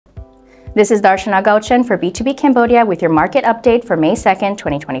This is Darshana Gauchen for B2B Cambodia with your market update for May 2nd,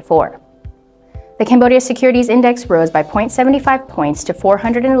 2024. The Cambodia Securities Index rose by 0.75 points to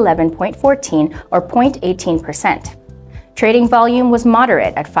 411.14 or 0.18%. Trading volume was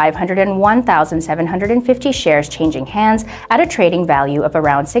moderate at 501,750 shares changing hands at a trading value of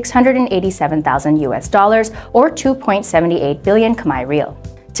around $687,000 or 2.78 billion Khmer Rial.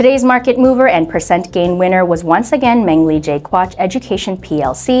 Today's market mover and percent gain winner was once again Mengli J. Quach Education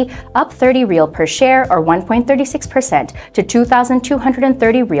PLC, up 30 Rial per share or 1.36% to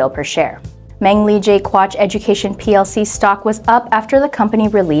 2,230 Rial per share. Mengli J. Quach Education PLC stock was up after the company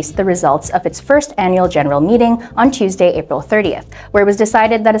released the results of its first annual general meeting on Tuesday, April 30th, where it was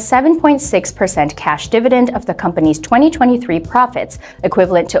decided that a 7.6% cash dividend of the company's 2023 profits,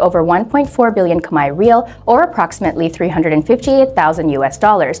 equivalent to over 1.4 billion Khmer Rial or approximately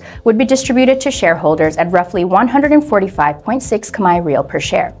 $358,000, would be distributed to shareholders at roughly 145.6 Khmer Rial per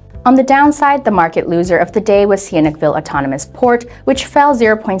share. On the downside, the market loser of the day was Sihanoukville Autonomous Port, which fell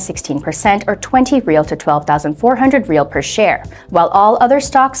 0.16% or 20 Rial to 12,400 Rial per share, while all other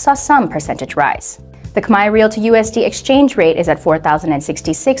stocks saw some percentage rise. The Khmer Rial to USD exchange rate is at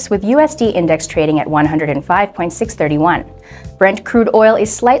 4,066, with USD index trading at 105.631. Brent crude oil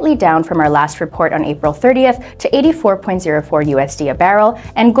is slightly down from our last report on April 30th to 84.04 USD a barrel,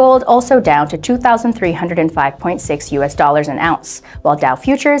 and gold also down to $2,305.6 US an ounce, while Dow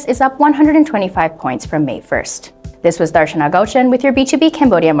futures is up 125 points from May 1st. This was Darshana Gauchen with your B2B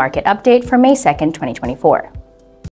Cambodia market update for May 2nd, 2024.